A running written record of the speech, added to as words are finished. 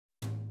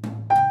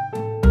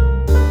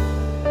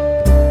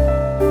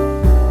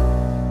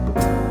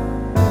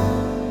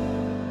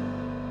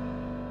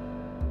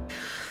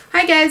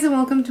Hi guys, and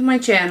welcome to my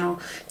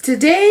channel.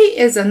 Today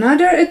is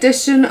another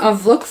edition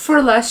of Look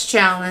for Less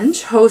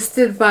Challenge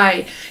hosted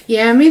by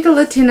Yami the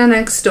Latina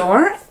next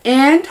door,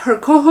 and her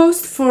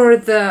co-host for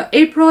the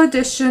April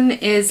edition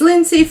is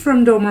Lindsey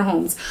from Domer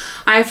Homes.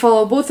 I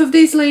follow both of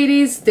these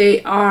ladies.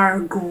 They are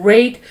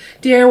great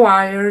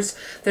DIYers.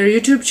 Their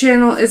YouTube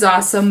channel is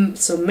awesome,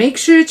 so make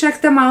sure you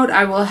check them out.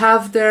 I will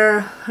have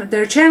their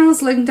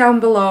channels linked down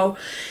below.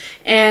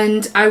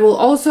 And I will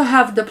also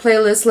have the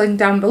playlist linked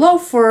down below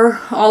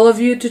for all of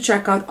you to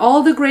check out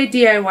all the great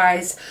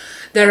DIYs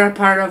that are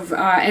part of,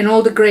 and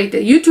all the great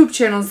YouTube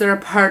channels that are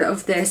part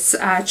of this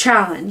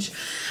challenge.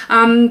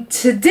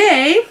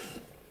 Today,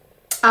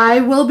 I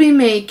will be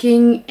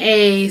making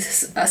a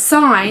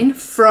sign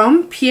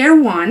from Pier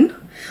 1.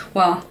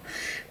 Well,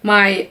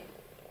 my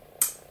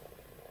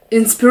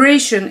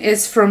inspiration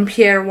is from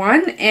Pier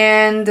 1,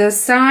 and the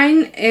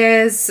sign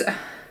is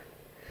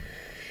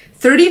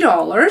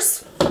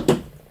 $30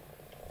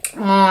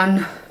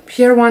 on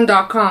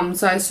pier1.com,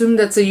 so I assume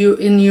that's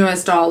in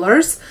US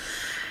dollars.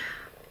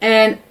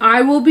 And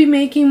I will be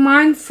making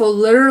mine for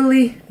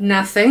literally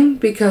nothing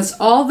because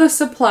all the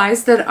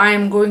supplies that I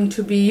am going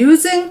to be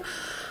using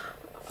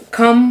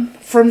come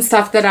from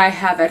stuff that I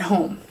have at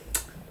home.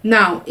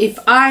 Now, if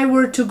I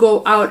were to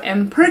go out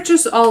and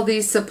purchase all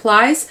these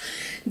supplies,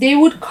 they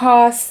would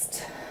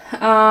cost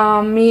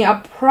me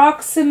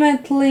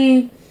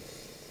approximately,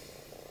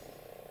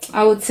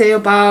 I would say,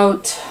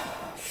 about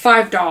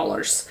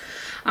 $5.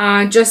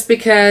 Just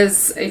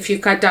because if you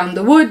cut down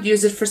the wood,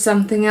 use it for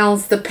something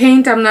else. The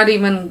paint, I'm not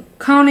even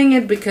counting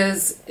it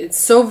because it's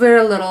so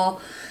very little.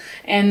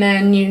 And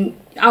then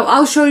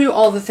I'll show you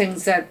all the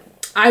things that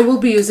I will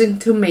be using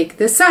to make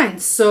this sign.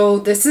 So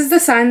this is the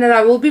sign that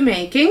I will be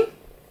making.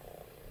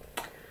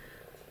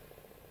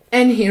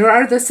 And here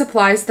are the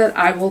supplies that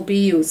I will be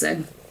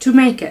using to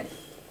make it.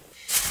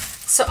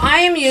 So I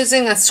am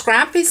using a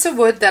scrap piece of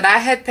wood that I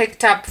had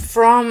picked up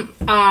from,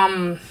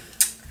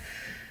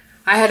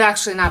 I had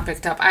actually not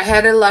picked up. I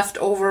had it left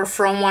over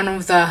from one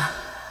of the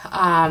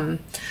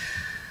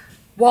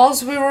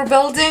walls we were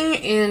building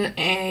in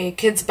a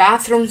kid's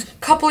bathroom a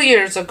couple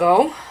years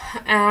ago.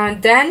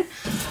 And then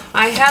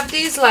I have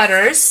these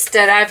letters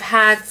that I've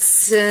had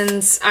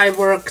since I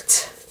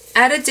worked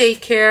at a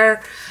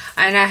daycare.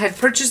 And I had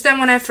purchased them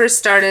when I first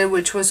started,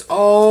 which was,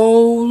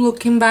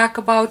 looking back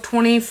about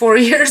 24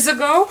 years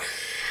ago.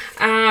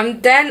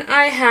 Then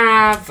I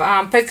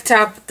have picked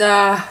up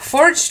the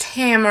Forged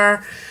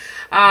Hammer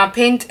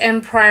Paint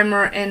and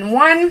Primer in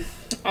One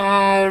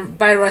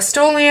by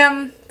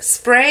Rust-Oleum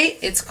spray.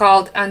 It's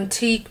called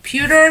Antique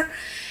Pewter.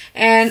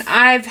 And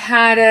I've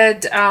had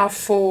it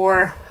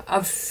for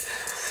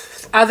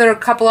a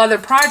couple other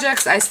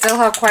projects. I still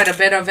have quite a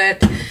bit of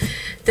it.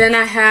 Then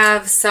I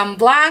have some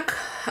black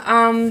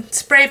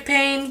spray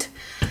paint,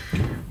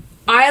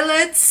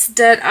 eyelets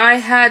that I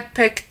had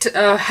picked,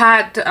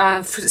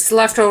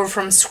 left over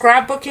from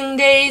scrapbooking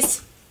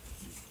days,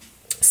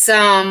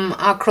 some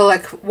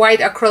white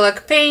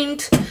acrylic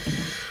paint,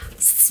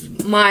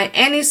 my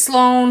Annie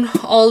Sloan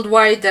old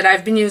white that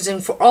I've been using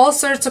for all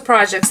sorts of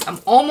projects. I'm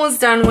almost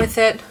done with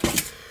it.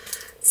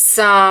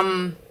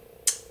 Some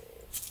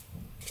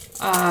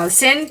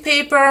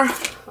sandpaper,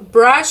 a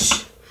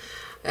brush,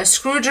 a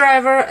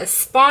screwdriver, a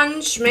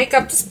sponge,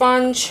 makeup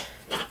sponge,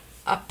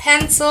 a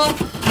pencil,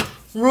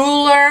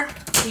 ruler.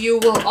 You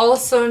will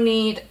also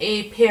need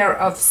a pair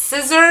of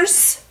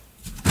scissors,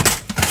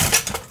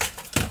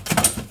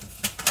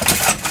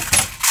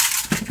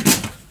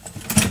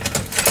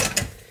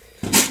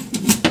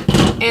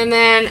 and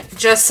then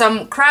just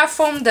some craft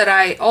foam that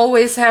I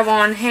always have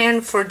on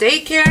hand for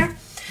daycare.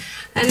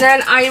 And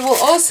then I will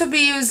also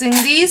be using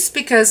these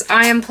because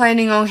I am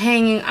planning on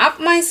hanging up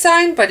my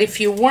sign. But if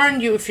you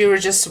were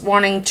just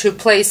wanting to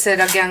place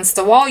it against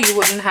the wall, you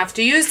wouldn't have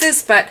to use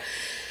this. But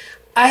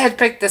I had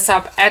picked this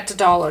up at the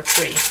Dollar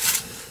Tree.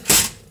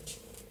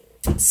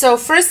 So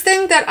first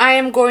thing that I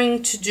am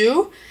going to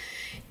do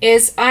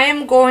is I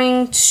am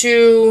going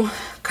to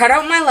cut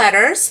out my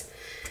letters.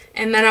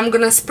 And then I'm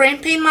going to spray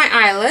paint my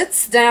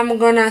eyelets. Then I'm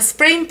going to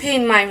spray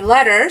paint my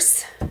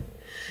letters.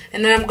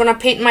 And then I'm going to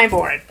paint my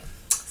board.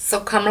 So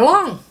come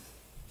along.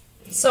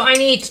 So I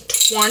need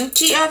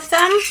 20 of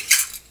them.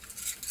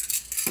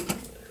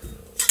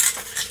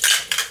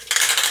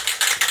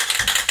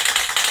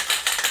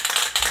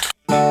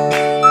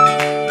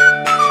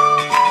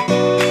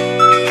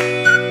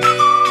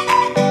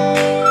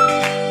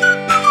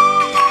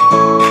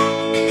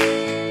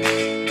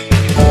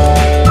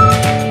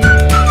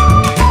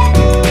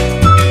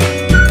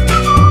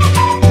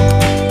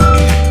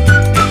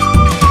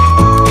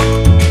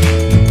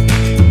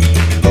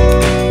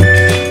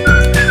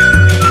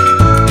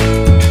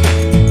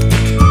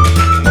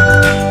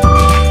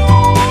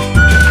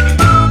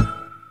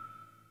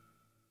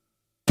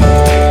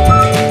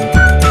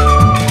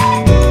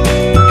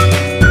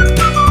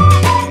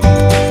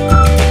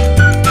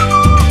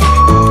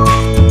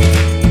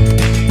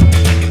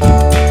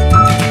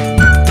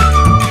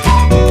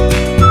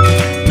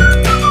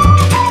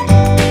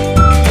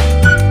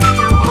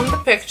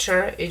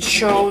 picture, it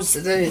shows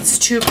that it's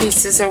 2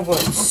 pieces of wood.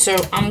 So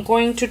I'm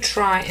going to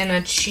try and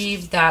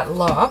achieve that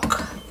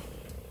look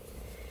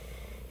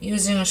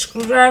using a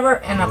screwdriver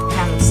and a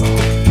pencil.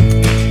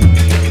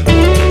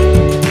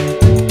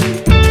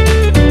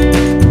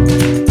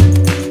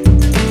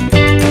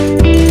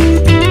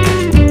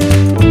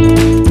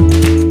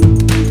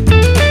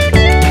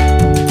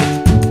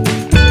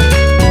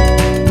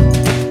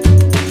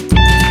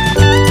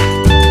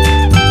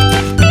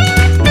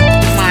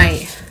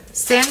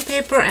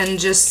 And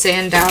just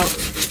sand out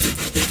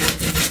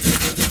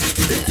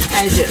the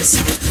edges.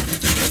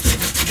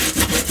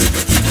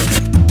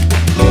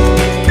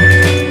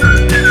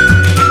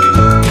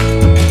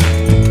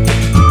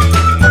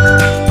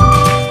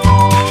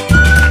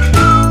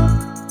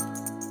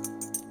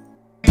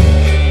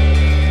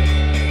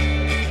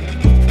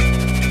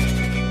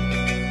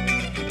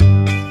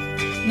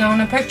 Now in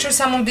the picture,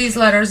 some of these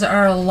letters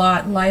are a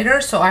lot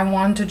lighter, so I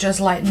want to just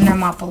lighten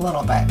them up a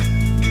little bit.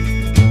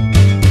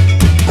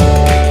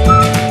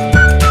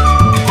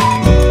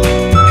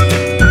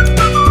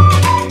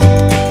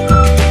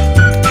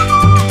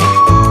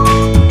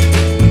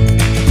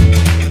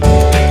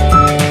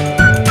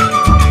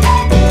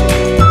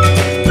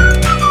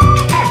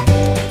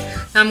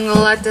 I'm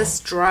gonna let this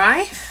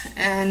dry,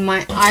 and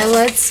my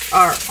eyelets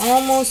are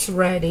almost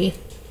ready.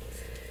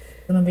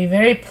 Gonna be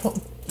very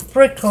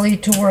prickly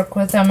to work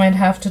with. I might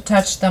have to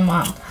touch them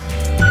up. So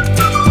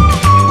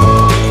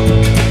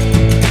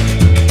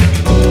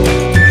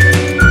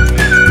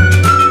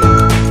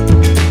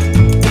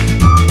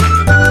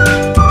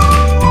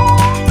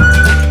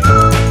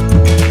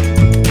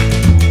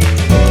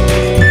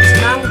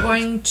now I'm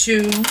going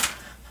to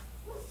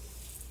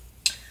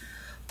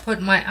put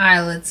my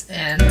eyelets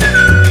in.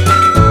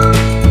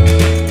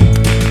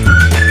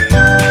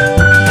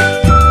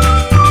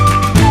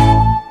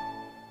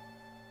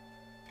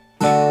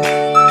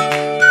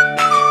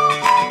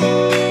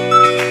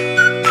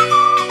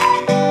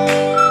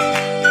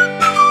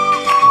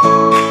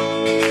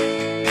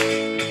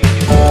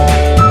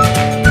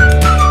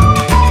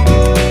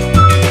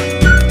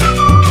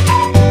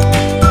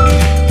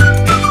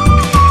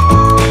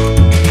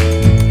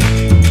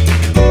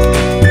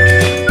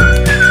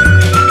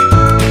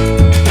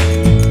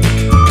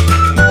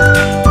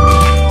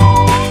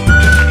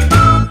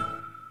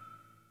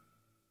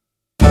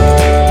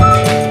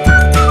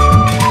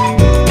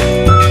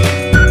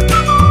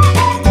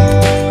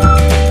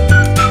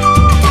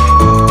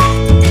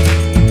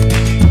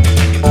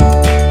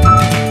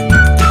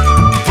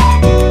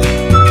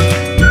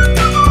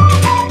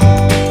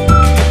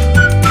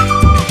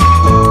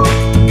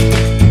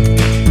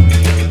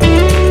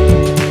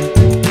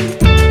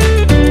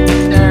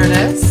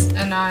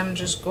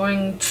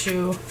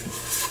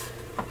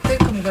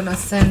 I'm gonna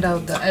sand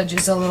out the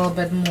edges a little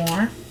bit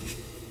more.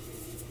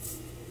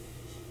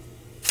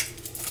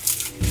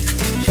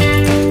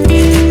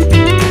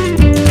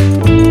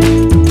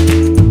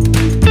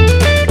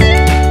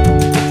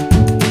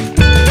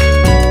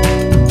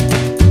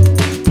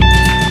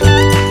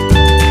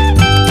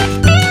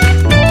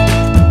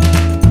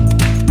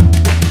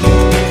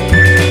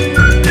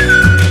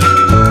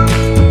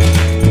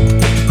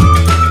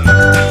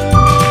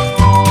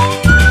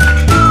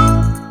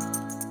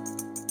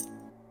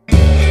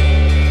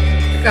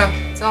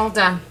 It's all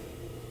done.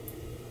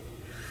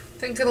 I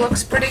think it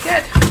looks pretty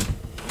good.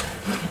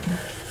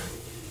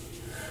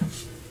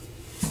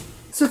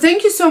 So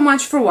thank you so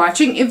much for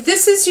watching. If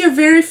this is your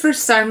very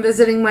first time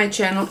visiting my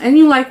channel and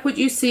you like what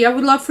you see, I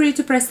would love for you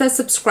to press that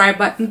subscribe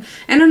button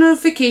and a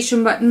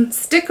notification button.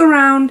 Stick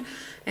around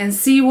and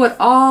see what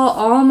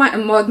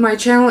my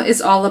channel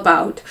is all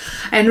about.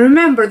 And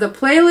remember, the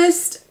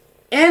playlist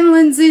and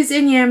Lindsey's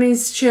and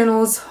Yami's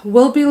channels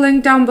will be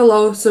linked down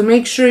below, so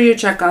make sure you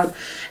check out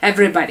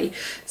everybody.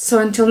 So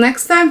until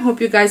next time, hope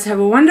you guys have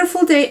a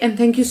wonderful day, and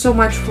thank you so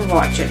much for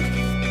watching.